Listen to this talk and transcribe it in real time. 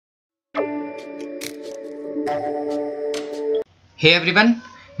Hey everyone,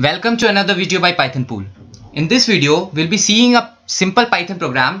 welcome to another video by Python Pool. In this video, we'll be seeing a simple Python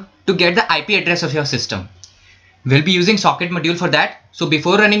program to get the IP address of your system. We'll be using socket module for that. So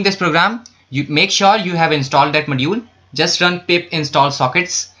before running this program, you make sure you have installed that module. Just run pip install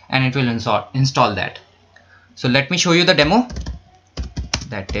sockets and it will install that. So let me show you the demo.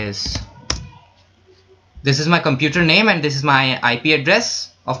 This is my computer name and this is my IP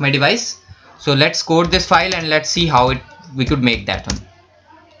address of my device. So let's code this file and let's see how we could make that one.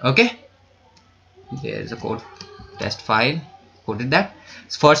 Okay, there's a code test file, coded that.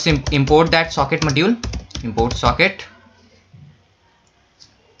 First import that socket module, import socket.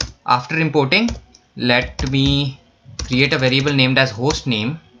 After importing, let me create a variable named as host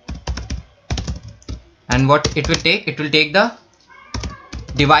name, and what it will take the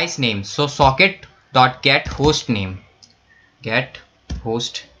device name. So socket.get host name,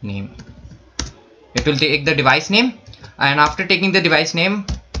 it will take the device name, and after taking the device name,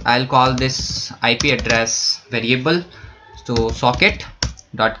 I'll call this IP address variable. So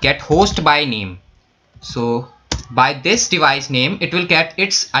socket.get host by name. So by this device name, it will get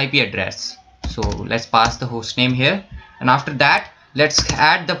its IP address. So let's pass the host name here, and after that, let's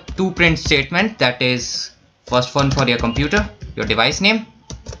add the two print statement. That is first one for your computer, your device name.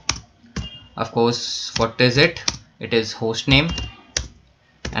 Of course, what is it? It is host name,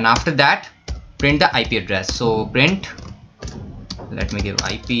 and after that, print the IP address. So print, let me give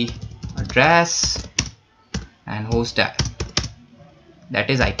IP address and host that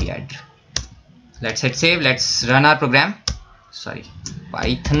is IP address. Let's hit save. Let's run our program.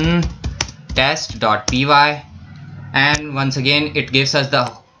 Python test.py, and once again it gives us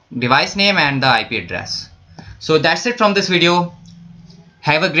the device name and the IP address. So that's it from this video.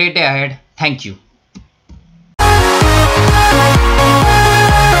 Have a great day ahead. Thank you.